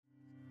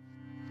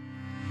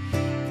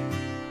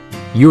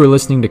You are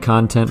listening to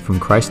content from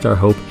Christ Our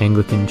Hope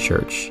Anglican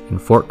Church in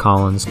Fort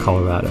Collins,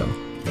 Colorado.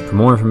 For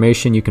more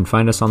information, you can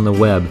find us on the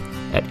web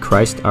at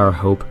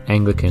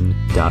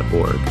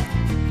christourhopeanglican.org.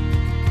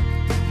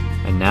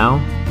 And now,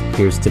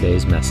 here's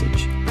today's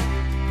message.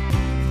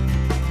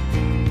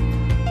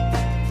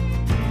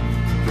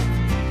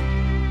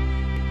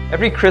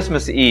 Every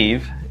Christmas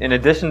Eve, in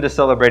addition to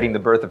celebrating the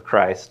birth of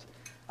Christ,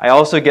 I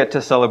also get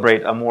to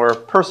celebrate a more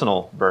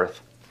personal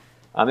birth.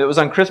 It was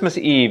on Christmas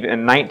Eve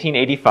in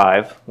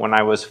 1985, when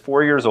I was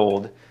 4 years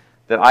old,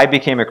 that I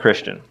became a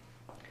Christian.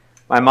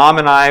 My mom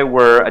and I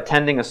were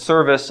attending a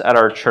service at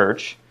our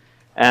church,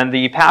 and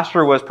the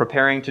pastor was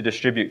preparing to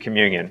distribute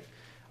communion.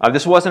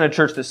 This wasn't a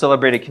church that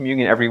celebrated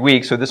communion every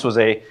week, so this was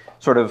a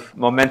sort of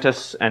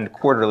momentous and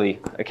quarterly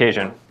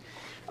occasion.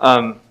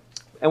 And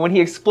when he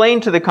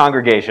explained to the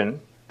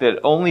congregation that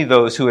only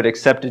those who had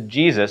accepted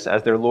Jesus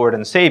as their Lord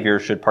and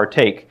Savior should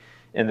partake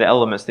in the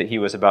elements that he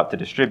was about to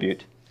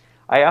distribute,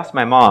 I asked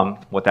my mom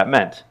what that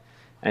meant,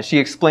 and she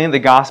explained the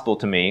gospel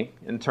to me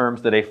in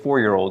terms that a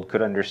 4-year-old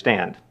could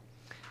understand.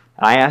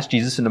 And I asked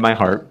Jesus into my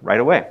heart right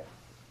away.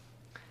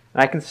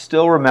 And I can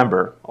still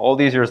remember, all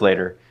these years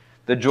later,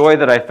 the joy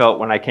that I felt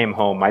when I came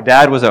home. My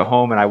dad was at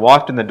home, and I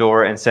walked in the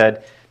door and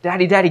said,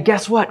 Daddy,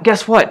 guess what?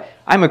 Guess what?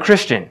 I'm a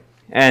Christian.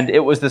 And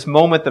it was this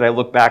moment that I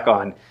look back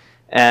on.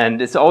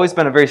 And it's always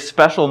been a very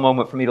special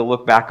moment for me to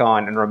look back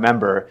on and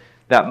remember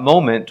that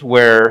moment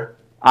where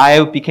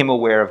I became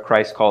aware of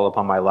Christ's call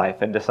upon my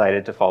life and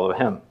decided to follow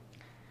him.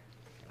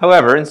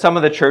 However, in some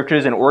of the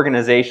churches and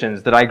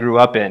organizations that I grew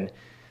up in,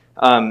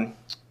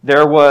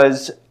 there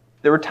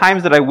were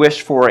times that I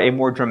wished for a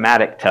more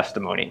dramatic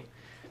testimony.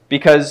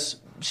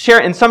 Because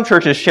in some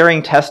churches,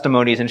 sharing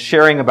testimonies and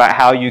sharing about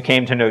how you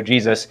came to know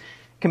Jesus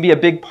can be a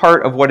big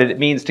part of what it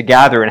means to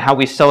gather and how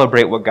we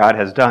celebrate what God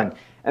has done.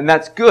 And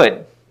that's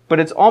good.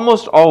 But it's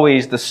almost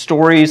always the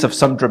stories of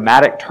some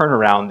dramatic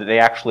turnaround that they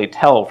actually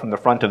tell from the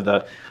front of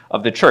the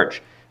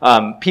church.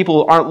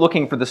 People aren't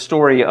looking for the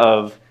story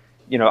of,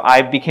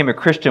 I became a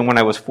Christian when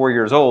I was 4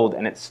 years old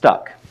and it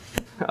stuck.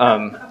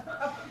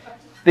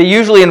 They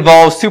usually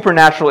involve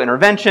supernatural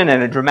intervention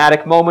and a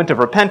dramatic moment of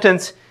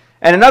repentance.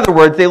 And in other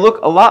words, they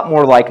look a lot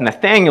more like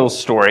Nathaniel's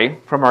story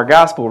from our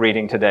gospel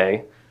reading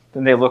today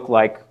than they look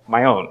like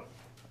my own.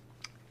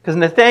 Because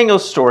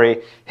Nathaniel's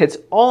story hits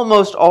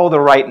almost all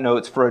the right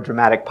notes for a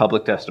dramatic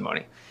public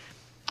testimony.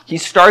 He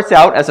starts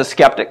out as a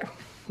skeptic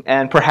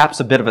and perhaps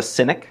a bit of a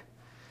cynic.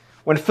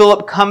 When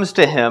Philip comes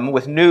to him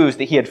with news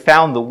that he had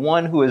found the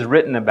one who is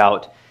written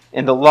about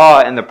in the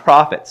law and the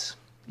prophets,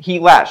 he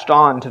latched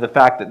on to the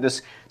fact that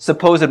this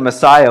supposed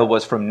Messiah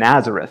was from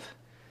Nazareth.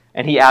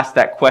 And he asked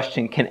that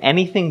question, can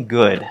anything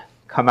good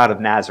come out of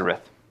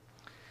Nazareth?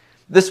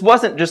 This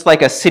wasn't just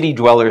like a city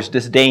dweller's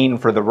disdain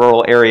for the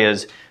rural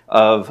areas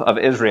of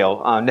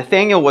Israel.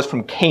 Nathanael was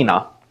from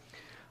Cana,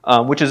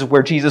 which is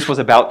where Jesus was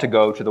about to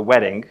go to the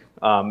wedding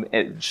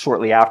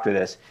shortly after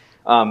this.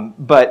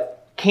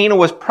 But Cana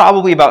was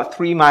probably about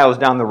 3 miles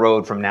down the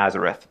road from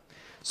Nazareth.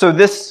 So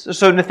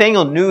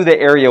Nathanael knew the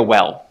area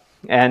well,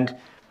 and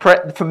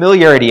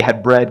familiarity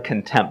had bred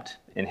contempt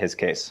in his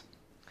case.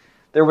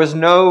 There was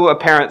no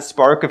apparent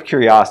spark of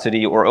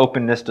curiosity or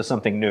openness to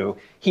something new.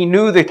 He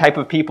knew the type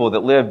of people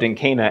that lived in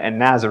Cana and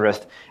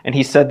Nazareth, and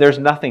he said, there's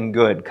nothing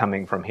good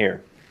coming from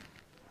here.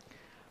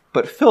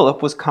 But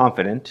Philip was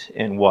confident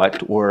in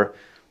what, or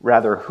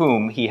rather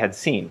whom, he had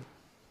seen.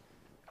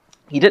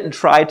 He didn't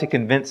try to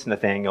convince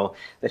Nathanael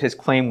that his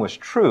claim was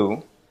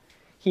true.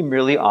 He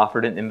merely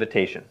offered an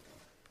invitation.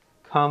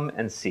 Come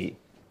and see.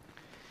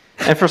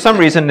 And for some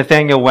reason,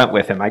 Nathanael went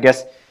with him. I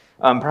guess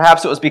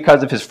perhaps it was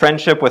because of his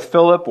friendship with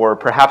Philip, or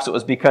perhaps it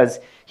was because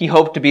he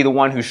hoped to be the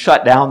one who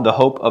shut down the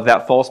hope of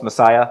that false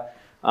Messiah.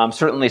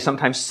 Certainly,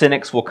 sometimes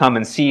cynics will come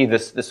and see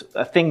this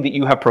thing that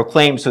you have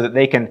proclaimed so that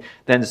they can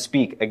then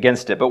speak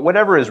against it. But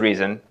whatever his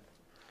reason,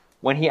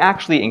 when he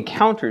actually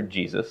encountered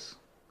Jesus,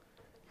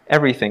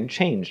 everything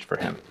changed for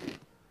him.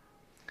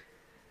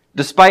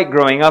 Despite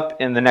growing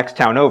up in the next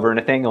town over,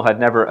 Nathanael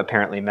had never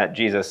apparently met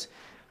Jesus.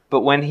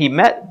 But when he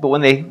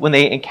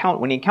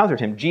encountered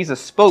him, Jesus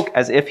spoke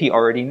as if he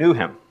already knew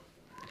him.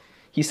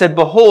 He said,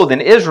 "Behold,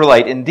 an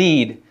Israelite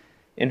indeed,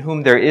 in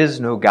whom there is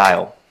no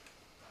guile."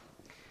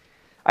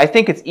 I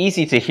think it's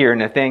easy to hear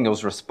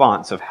Nathanael's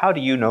response of, "How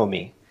do you know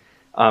me?"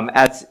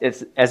 as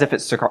if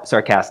it's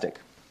sarcastic.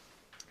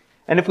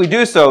 And if we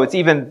do so, it's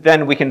even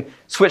then we can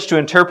switch to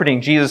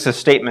interpreting Jesus'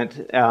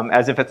 statement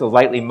as if it's a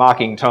lightly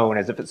mocking tone,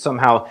 as if it's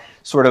somehow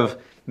sort of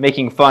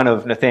making fun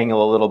of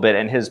Nathanael a little bit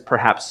and his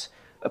perhaps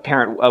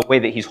apparent way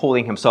that he's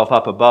holding himself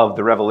up above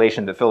the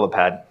revelation that Philip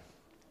had.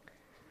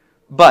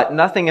 But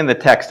nothing in the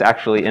text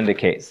actually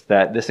indicates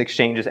that this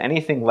exchange is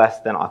anything less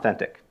than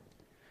authentic.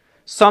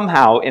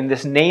 Somehow, in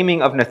this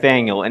naming of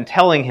Nathanael and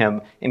calling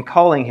him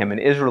an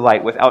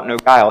Israelite without no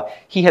guile,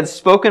 he had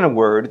spoken a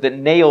word that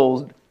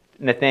nailed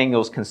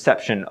Nathanael's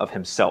conception of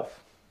himself.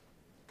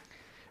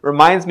 It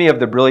reminds me of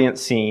the brilliant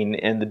scene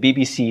in the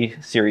BBC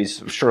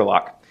series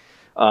Sherlock,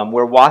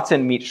 where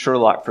Watson meets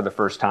Sherlock for the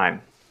first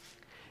time.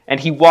 And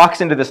he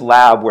walks into this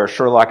lab where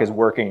Sherlock is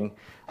working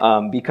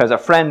because a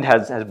friend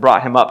has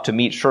brought him up to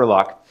meet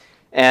Sherlock.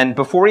 And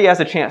before he has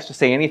a chance to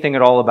say anything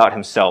at all about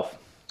himself,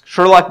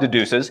 Sherlock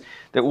deduces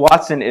that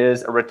Watson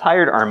is a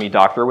retired army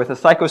doctor with a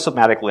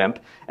psychosomatic limp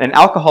and an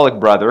alcoholic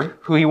brother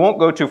who he won't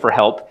go to for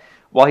help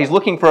while he's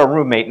looking for a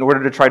roommate in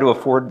order to try to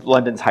afford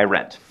London's high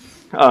rent.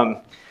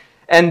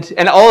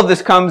 And all of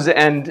this comes,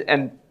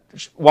 and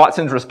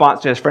Watson's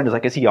response to his friend is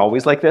like, is he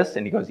always like this?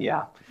 And he goes,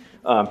 yeah,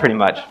 pretty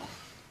much.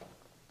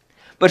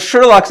 But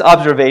Sherlock's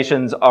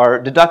deductions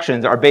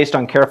are based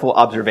on careful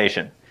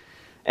observation.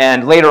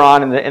 And later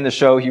on in the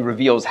show, he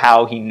reveals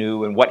how he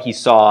knew and what he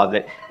saw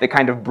that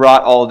kind of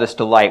brought all of this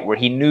to light, where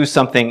he knew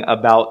something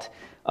about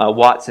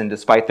Watson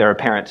despite their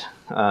apparent,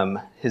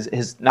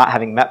 his not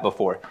having met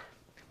before.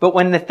 But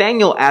when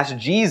Nathanael asked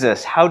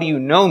Jesus, how do you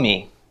know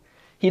me?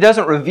 He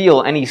doesn't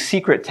reveal any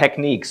secret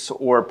techniques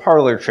or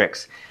parlor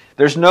tricks.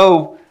 There's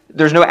no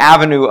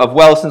avenue of,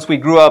 well, since we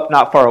grew up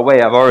not far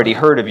away, I've already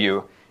heard of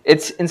you.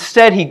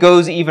 Instead, he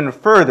goes even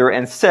further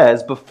and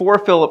says, before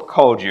Philip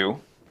called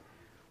you,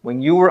 when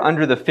you were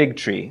under the fig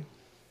tree,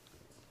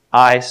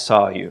 I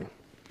saw you.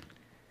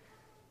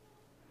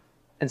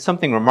 And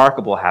something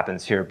remarkable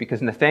happens here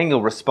because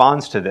Nathanael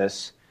responds to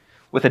this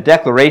with a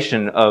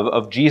declaration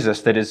of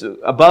Jesus that is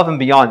above and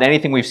beyond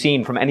anything we've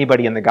seen from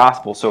anybody in the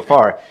gospel so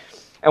far.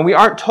 And we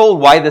aren't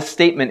told why this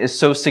statement is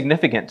so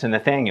significant to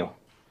Nathanael.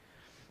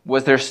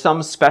 Was there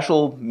some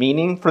special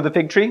meaning for the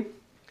fig tree?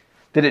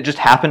 Did it just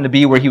happen to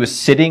be where he was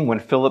sitting when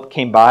Philip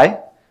came by?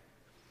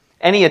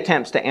 Any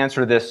attempts to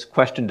answer this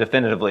question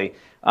definitively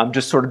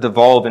just sort of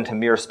devolve into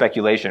mere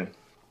speculation.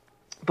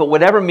 But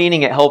whatever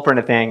meaning it held for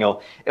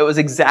Nathanael, it was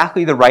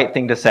exactly the right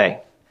thing to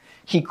say.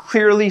 He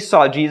clearly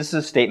saw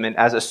Jesus' statement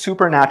as a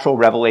supernatural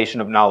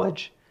revelation of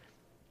knowledge,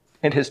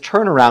 and his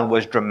turnaround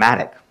was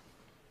dramatic.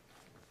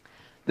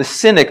 The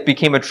cynic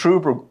became a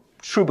true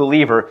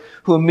believer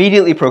who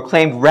immediately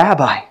proclaimed,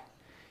 Rabbi,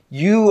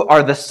 you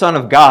are the Son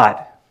of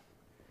God.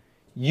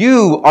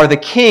 You are the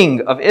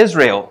King of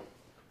Israel.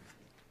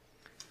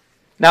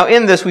 Now,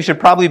 in this, we should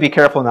probably be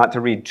careful not to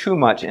read too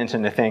much into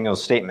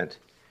Nathanael's statement.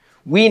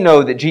 We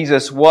know that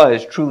Jesus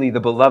was truly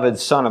the beloved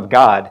Son of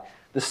God,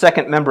 the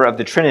second member of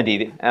the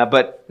Trinity,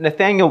 but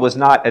Nathanael was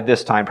not at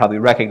this time probably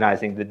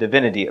recognizing the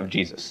divinity of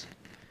Jesus.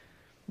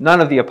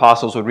 None of the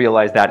apostles would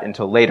realize that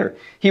until later.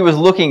 He was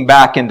looking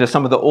back into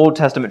some of the Old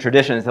Testament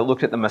traditions that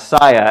looked at the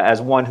Messiah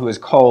as one who is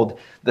called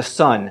the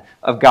Son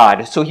of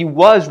God. So he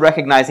was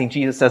recognizing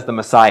Jesus as the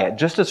Messiah,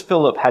 just as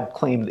Philip had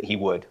claimed that he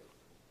would.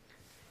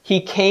 He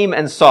came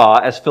and saw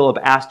as Philip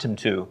asked him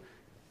to,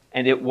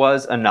 and it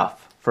was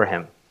enough for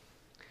him.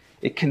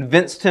 It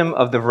convinced him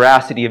of the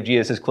veracity of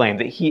Jesus' claim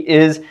that he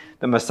is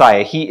the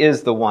Messiah. He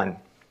is the one.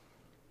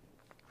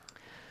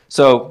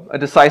 So, a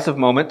decisive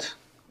moment,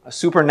 a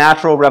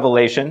supernatural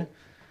revelation,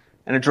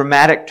 and a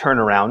dramatic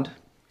turnaround.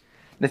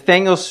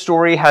 Nathanael's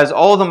story has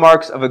all the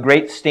marks of a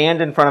great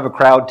stand in front of a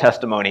crowd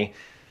testimony,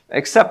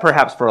 except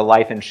perhaps for a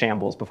life in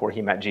shambles before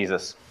he met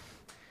Jesus.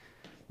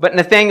 But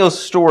Nathanael's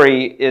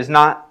story is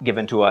not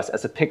given to us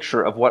as a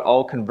picture of what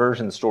all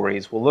conversion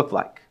stories will look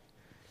like.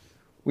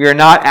 We are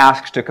not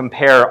asked to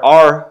compare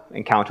our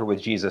encounter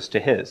with Jesus to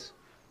his.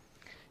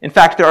 In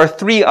fact, there are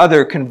 3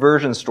 other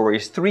conversion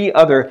stories, 3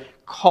 other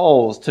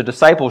calls to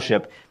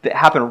discipleship that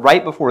happen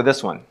right before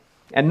this one,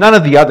 and none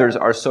of the others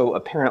are so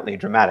apparently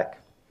dramatic.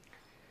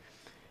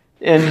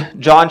 In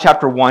John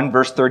chapter 1,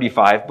 verse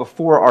 35,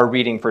 before our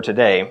reading for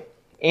today,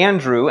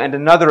 Andrew and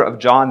another of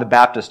John the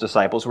Baptist's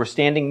disciples were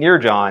standing near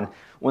John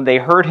when they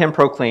heard him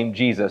proclaim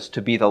Jesus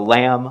to be the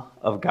Lamb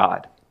of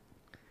God.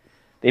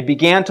 They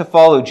began to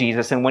follow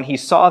Jesus, and when he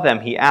saw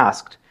them, he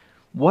asked,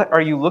 "What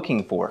are you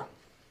looking for?"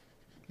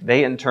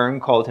 They in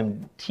turn called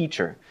him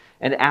teacher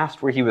and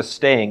asked where he was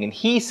staying. And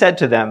he said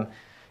to them,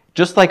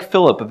 just like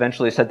Philip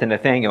eventually said to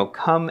Nathanael,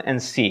 "Come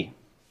and see."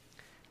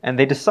 And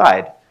they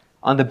decide,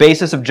 on the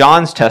basis of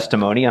John's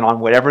testimony and on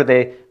whatever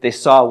they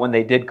saw when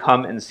they did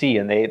come and see,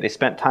 and they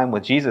spent time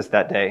with Jesus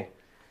that day,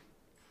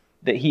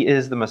 that he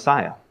is the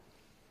Messiah.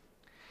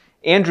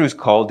 Andrew's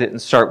call didn't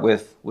start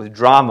with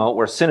drama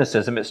or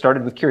cynicism. It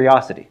started with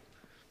curiosity.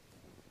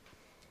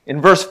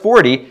 In verse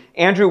 40,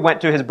 Andrew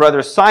went to his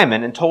brother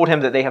Simon and told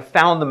him that they have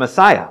found the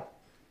Messiah.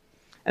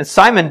 And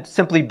Simon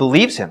simply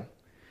believes him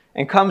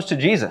and comes to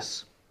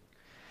Jesus,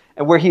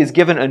 and where he is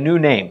given a new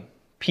name,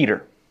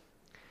 Peter,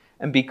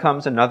 and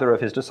becomes another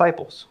of his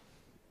disciples.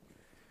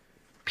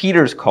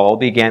 Peter's call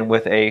began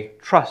with a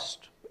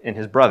trust in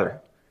his brother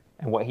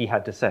and what he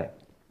had to say.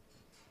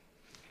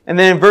 And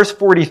then in verse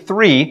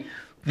 43,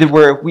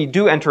 where we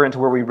do enter into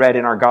where we read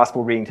in our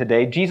gospel reading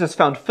today, Jesus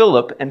found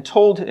Philip and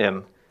told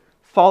him,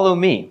 "Follow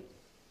me."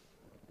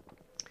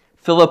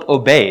 Philip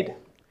obeyed,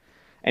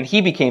 and he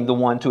became the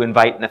one to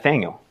invite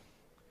Nathanael.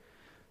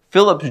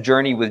 Philip's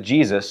journey with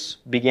Jesus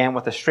began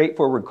with a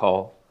straightforward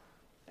call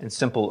and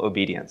simple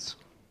obedience.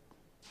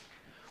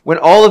 When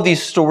all of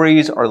these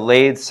stories are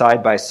laid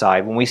side by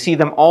side, when we see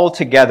them all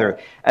together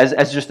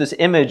as just this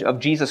image of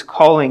Jesus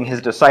calling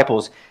his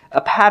disciples, a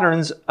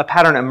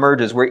pattern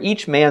emerges where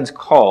each man's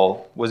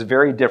call was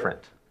very different,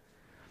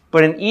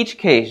 But in each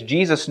case,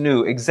 Jesus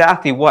knew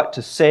exactly what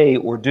to say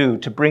or do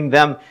to bring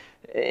them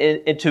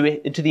into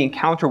the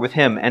encounter with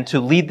him and to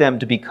lead them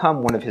to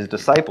become one of his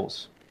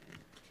disciples.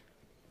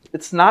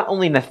 It's not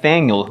only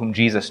Nathanael whom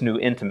Jesus knew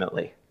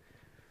intimately,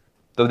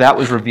 though that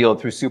was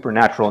revealed through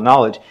supernatural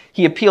knowledge.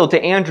 He appealed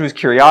to Andrew's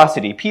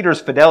curiosity,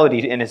 Peter's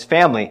fidelity in his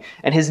family,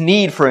 and his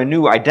need for a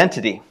new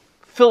identity,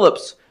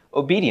 Philip's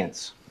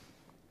obedience.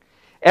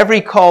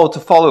 Every call to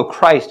follow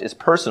Christ is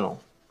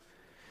personal,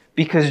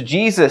 because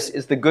Jesus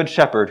is the good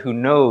shepherd who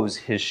knows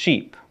his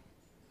sheep.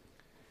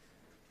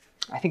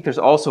 I think there's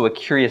also a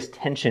curious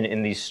tension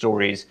in these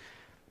stories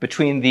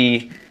between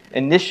the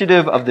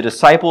initiative of the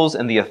disciples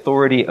and the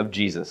authority of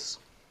Jesus.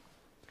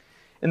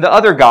 In the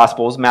other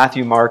Gospels,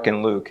 Matthew, Mark,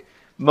 and Luke,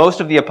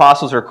 most of the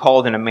apostles are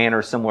called in a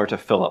manner similar to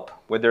Philip,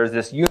 where there's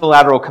this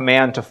unilateral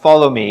command to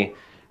follow me,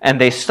 and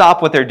they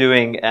stop what they're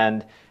doing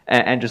and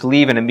just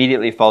leave and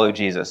immediately follow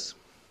Jesus.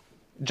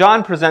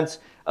 John presents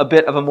a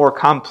bit of a more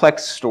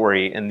complex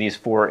story in these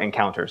 4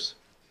 encounters.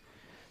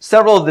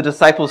 Several of the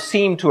disciples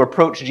seem to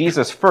approach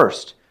Jesus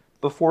first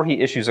before he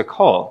issues a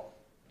call.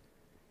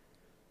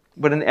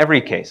 But in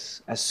every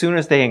case, as soon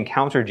as they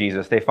encounter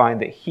Jesus, they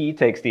find that he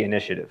takes the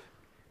initiative.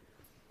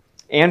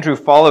 Andrew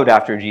followed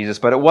after Jesus,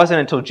 but it wasn't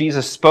until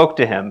Jesus spoke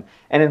to him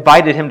and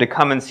invited him to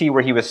come and see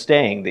where he was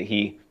staying that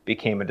he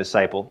became a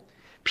disciple.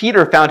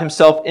 Peter found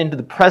himself into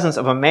the presence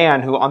of a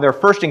man who, on their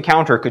first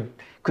encounter,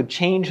 could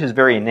change his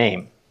very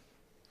name.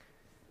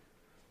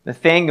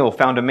 Nathanael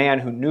found a man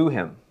who knew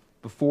him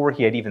before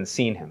he had even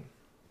seen him.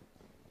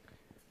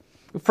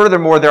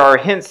 Furthermore, there are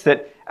hints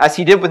that, as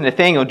he did with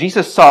Nathanael,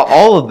 Jesus saw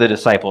all of the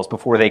disciples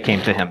before they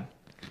came to him.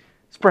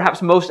 It's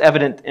perhaps most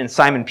evident in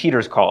Simon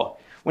Peter's call.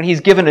 When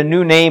he's given a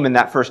new name in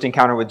that first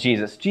encounter with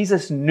Jesus,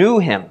 Jesus knew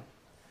him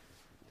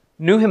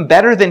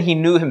better than he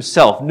knew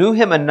himself, knew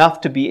him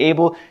enough to be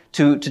able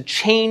to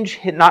change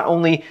not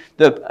only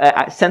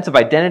the sense of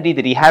identity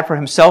that he had for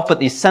himself, but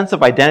the sense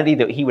of identity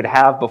that he would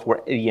have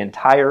before the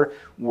entire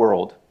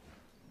world.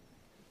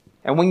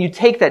 And when you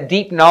take that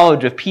deep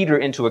knowledge of Peter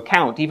into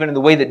account, even in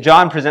the way that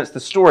John presents the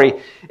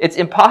story, it's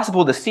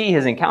impossible to see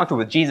his encounter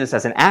with Jesus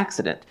as an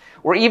accident,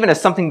 or even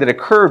as something that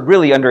occurred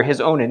really under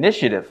his own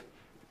initiative.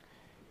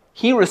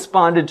 He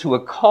responded to a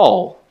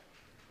call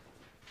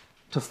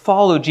to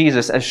follow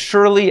Jesus as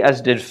surely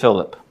as did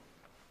Philip.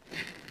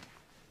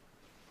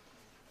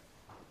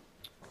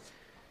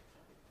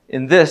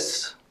 In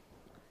this,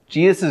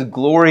 Jesus'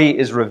 glory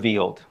is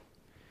revealed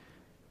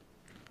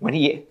when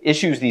he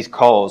issues these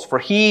calls, for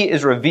he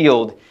is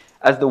revealed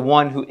as the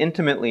one who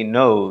intimately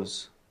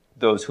knows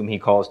those whom he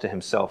calls to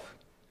himself.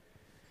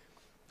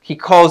 He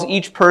calls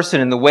each person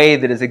in the way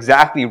that is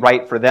exactly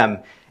right for them,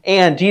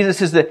 and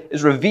Jesus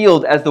is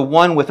revealed as the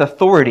one with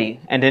authority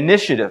and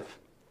initiative.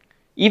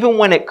 Even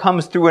when it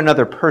comes through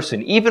another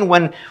person, even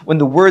when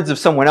the words of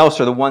someone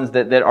else are the ones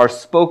that are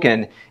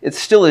spoken, it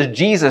still is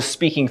Jesus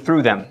speaking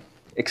through them,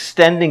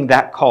 extending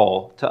that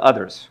call to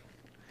others.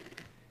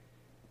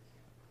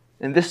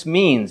 And this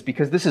means,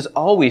 because this is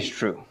always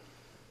true,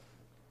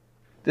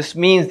 this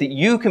means that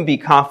you can be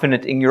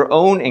confident in your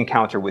own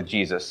encounter with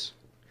Jesus.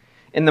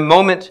 In the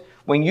moment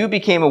when you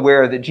became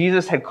aware that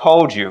Jesus had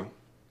called you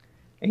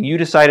and you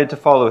decided to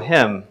follow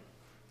him,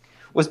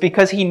 was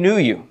because he knew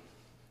you.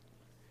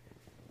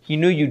 He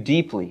knew you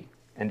deeply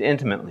and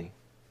intimately,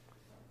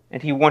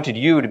 and he wanted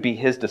you to be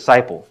his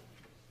disciple.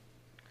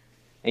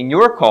 And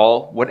your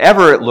call,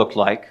 whatever it looked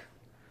like,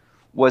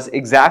 was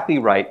exactly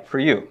right for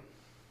you.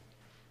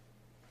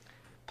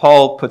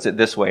 Paul puts it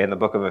this way in the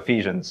book of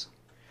Ephesians,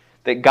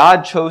 that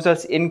God chose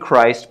us in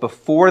Christ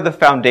before the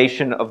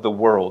foundation of the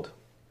world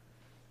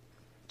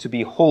to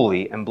be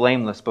holy and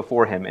blameless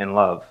before him in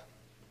love.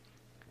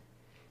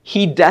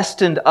 He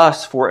destined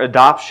us for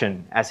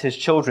adoption as his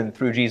children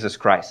through Jesus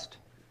Christ,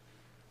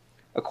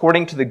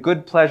 according to the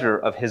good pleasure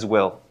of his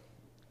will,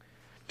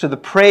 to the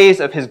praise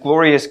of his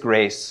glorious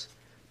grace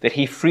that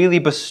he freely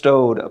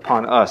bestowed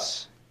upon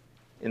us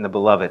in the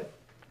beloved.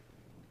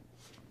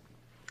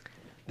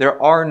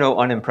 There are no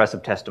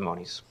unimpressive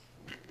testimonies.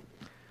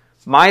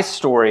 My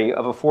story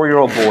of a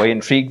 4-year-old boy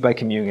intrigued by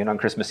communion on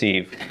Christmas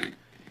Eve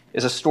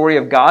is a story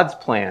of God's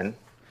plan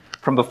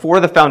from before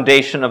the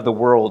foundation of the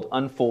world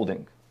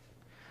unfolding,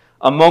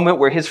 a moment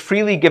where his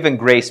freely given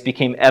grace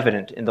became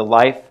evident in the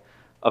life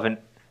of an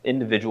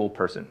individual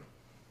person.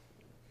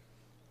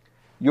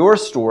 Your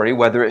story,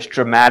 whether it's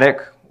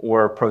dramatic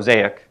or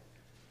prosaic,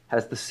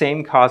 has the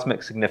same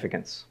cosmic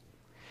significance.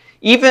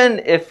 Even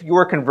if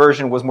your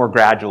conversion was more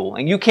gradual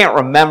and you can't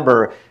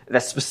remember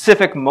that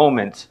specific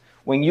moment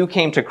when you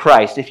came to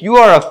Christ, if you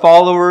are a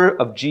follower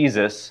of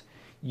Jesus,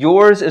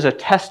 yours is a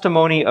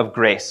testimony of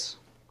grace.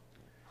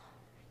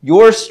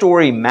 Your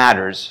story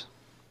matters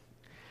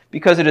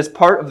because it is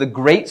part of the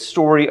great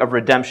story of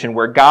redemption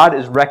where God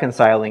is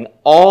reconciling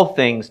all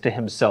things to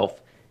himself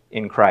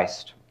in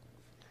Christ.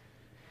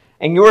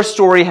 And your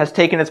story has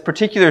taken its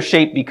particular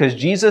shape because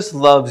Jesus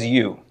loves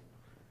you,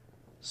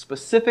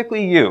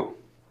 specifically you,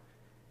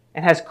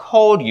 and has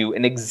called you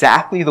in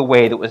exactly the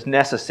way that was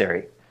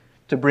necessary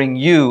to bring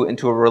you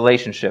into a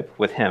relationship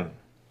with him.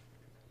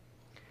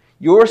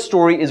 Your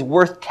story is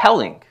worth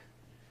telling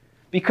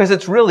because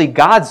it's really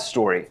God's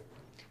story.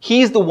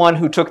 He's the one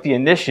who took the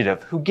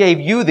initiative, who gave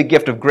you the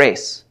gift of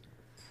grace.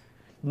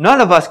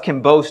 None of us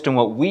can boast in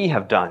what we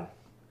have done.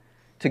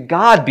 To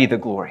God be the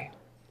glory.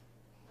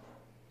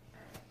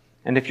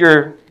 And if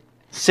you're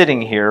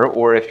sitting here,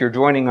 or if you're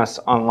joining us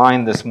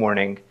online this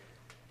morning,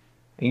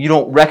 and you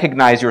don't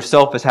recognize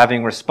yourself as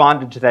having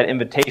responded to that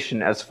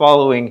invitation as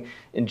following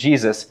in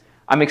Jesus,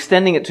 I'm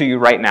extending it to you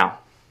right now.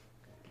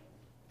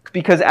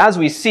 Because as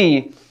we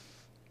see,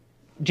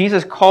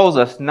 Jesus calls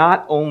us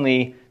not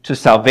only to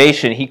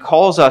salvation, he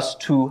calls us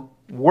to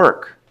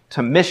work,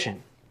 to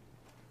mission.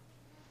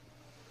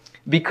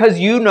 Because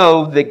you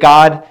know that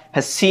God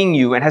has seen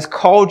you and has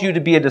called you to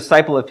be a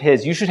disciple of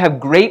his, you should have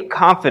great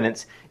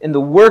confidence in the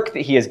work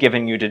that he has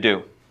given you to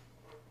do.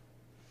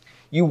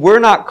 You were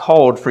not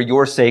called for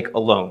your sake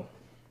alone.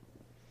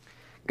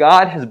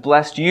 God has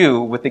blessed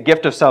you with the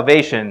gift of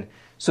salvation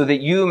so that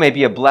you may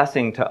be a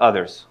blessing to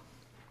others.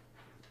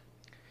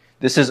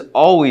 This is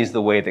always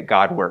the way that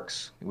God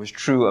works. It was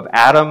true of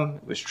Adam,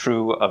 it was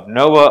true of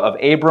Noah, of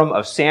Abram,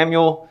 of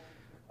Samuel,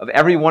 of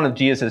every one of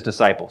Jesus'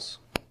 disciples.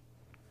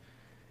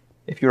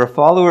 If you're a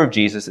follower of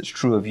Jesus, it's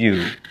true of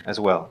you as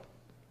well.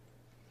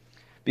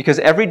 Because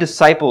every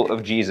disciple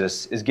of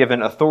Jesus is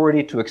given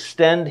authority to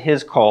extend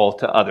his call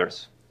to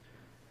others.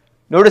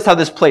 Notice how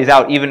this plays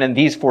out even in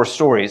these 4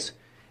 stories.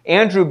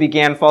 Andrew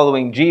began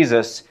following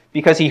Jesus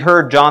because he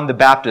heard John the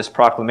Baptist's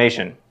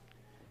proclamation.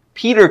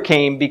 Peter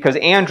came because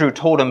Andrew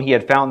told him he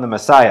had found the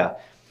Messiah.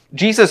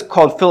 Jesus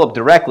called Philip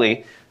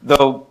directly,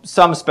 though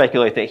some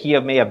speculate that he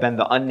may have been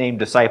the unnamed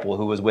disciple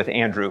who was with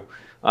Andrew,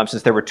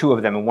 since there were 2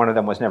 of them and one of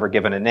them was never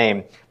given a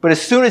name. But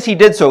as soon as he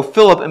did so,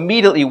 Philip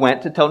immediately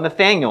went to tell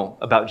Nathanael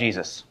about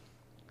Jesus.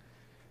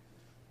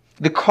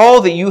 The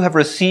call that you have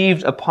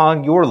received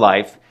upon your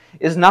life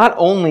is not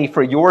only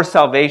for your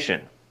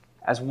salvation,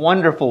 as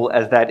wonderful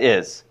as that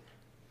is.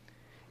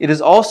 It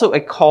is also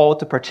a call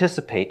to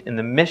participate in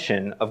the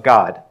mission of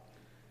God.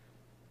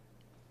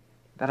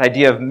 That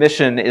idea of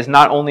mission is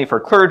not only for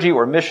clergy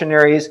or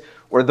missionaries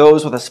or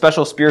those with a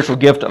special spiritual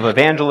gift of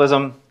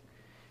evangelism.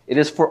 It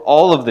is for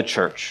all of the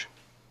church.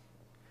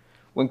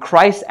 When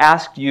Christ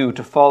asked you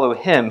to follow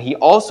him, he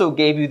also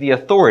gave you the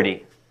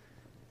authority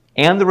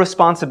and the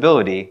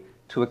responsibility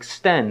to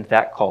extend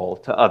that call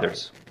to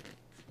others.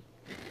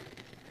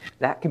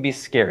 That can be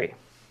scary.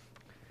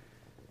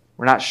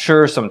 We're not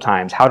sure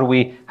sometimes. How do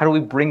we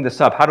bring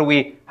this up? How do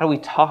we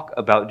talk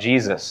about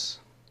Jesus?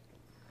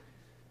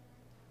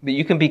 But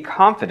you can be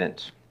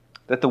confident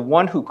that the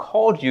one who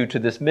called you to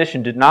this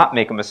mission did not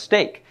make a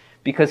mistake,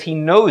 because he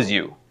knows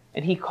you,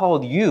 and he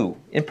called you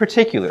in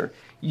particular,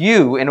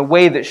 you in a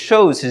way that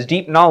shows his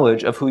deep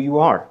knowledge of who you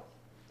are.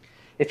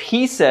 If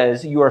he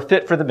says you are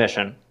fit for the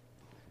mission,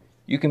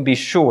 you can be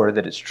sure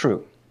that it's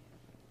true.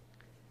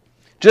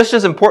 Just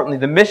as importantly,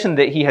 the mission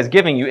that he has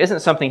given you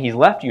isn't something he's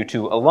left you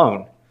to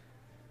alone.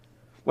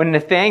 When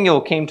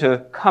Nathanael came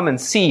to come and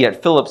see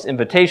at Philip's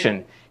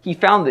invitation, he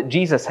found that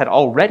Jesus had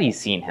already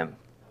seen him.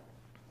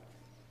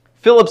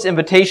 Philip's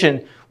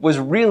invitation was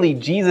really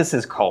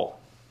Jesus' call.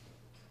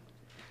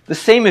 The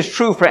same is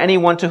true for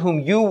anyone to whom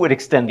you would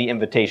extend the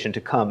invitation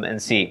to come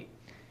and see.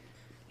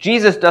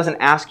 Jesus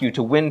doesn't ask you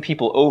to win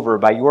people over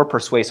by your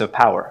persuasive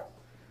power.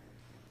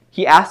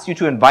 He asks you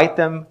to invite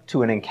them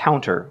to an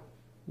encounter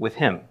with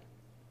him.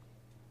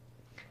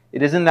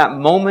 It is in that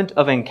moment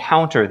of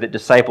encounter that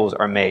disciples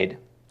are made.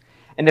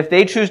 And if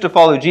they choose to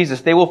follow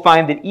Jesus, they will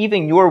find that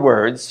even your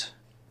words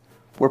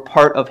were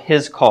part of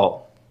his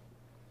call.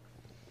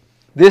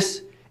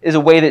 This is a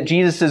way that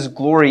Jesus'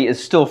 glory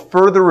is still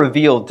further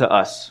revealed to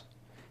us.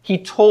 He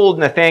told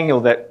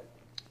Nathanael that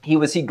he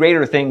would see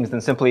greater things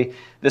than simply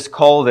this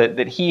call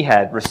that he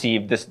had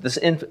received, this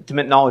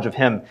intimate knowledge of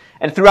him.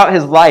 And throughout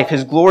his life,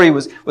 his glory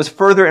was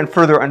further and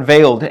further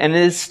unveiled, and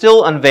it is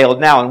still unveiled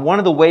now. And one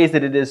of the ways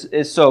that it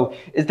is so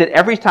is that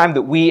every time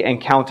that we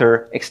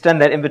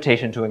extend that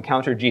invitation to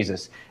encounter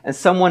Jesus, and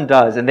someone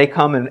does, and they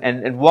come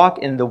and walk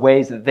in the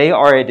ways that they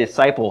are a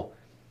disciple,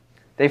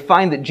 they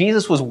find that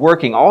Jesus was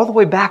working all the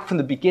way back from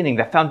the beginning,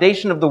 the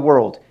foundation of the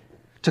world,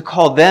 to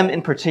call them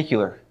in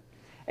particular.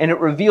 And it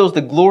reveals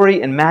the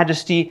glory and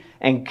majesty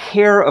and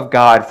care of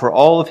God for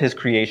all of his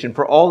creation,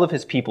 for all of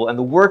his people, and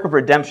the work of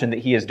redemption that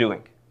he is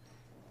doing.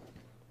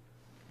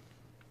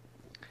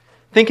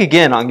 Think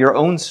again on your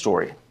own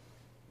story.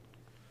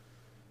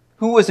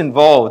 Who was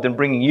involved in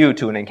bringing you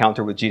to an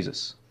encounter with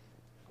Jesus?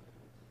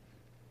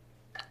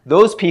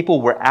 Those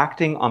people were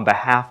acting on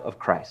behalf of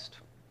Christ.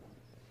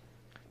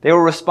 They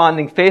were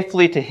responding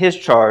faithfully to his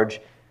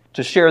charge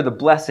to share the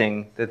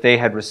blessing that they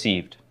had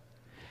received.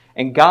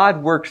 And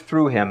God worked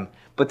through him,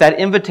 but that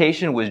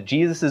invitation was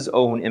Jesus'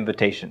 own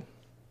invitation.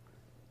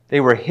 They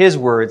were his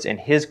words and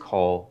his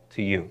call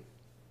to you.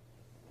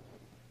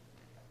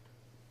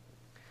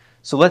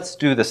 So let's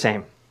do the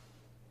same.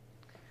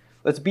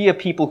 Let's be a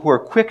people who are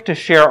quick to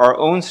share our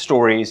own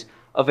stories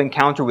of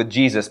encounter with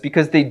Jesus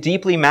because they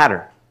deeply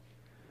matter,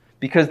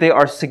 because they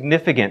are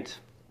significant.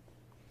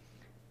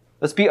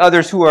 Let's be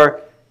those who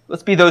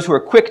are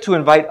quick to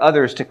invite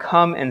others to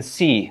come and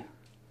see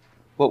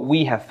what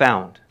we have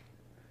found,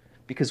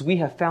 because we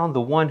have found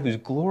the one whose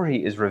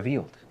glory is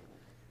revealed.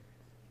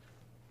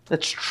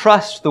 Let's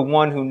trust the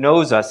one who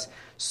knows us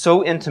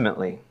so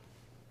intimately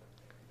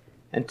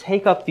and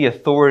take up the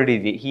authority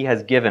that he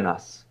has given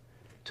us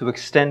to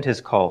extend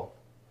his call.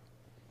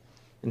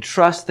 And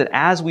trust that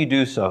as we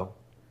do so,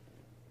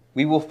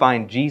 we will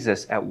find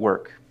Jesus at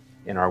work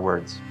in our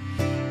words.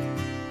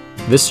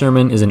 This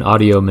sermon is an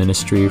audio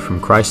ministry from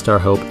Christ Our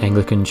Hope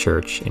Anglican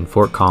Church in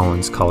Fort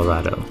Collins,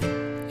 Colorado.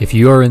 If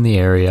you are in the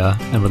area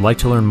and would like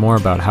to learn more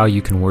about how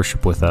you can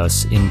worship with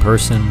us in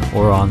person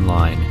or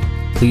online,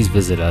 please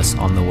visit us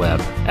on the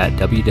web at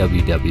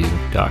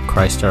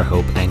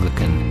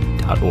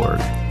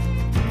www.christourhopeanglican.org.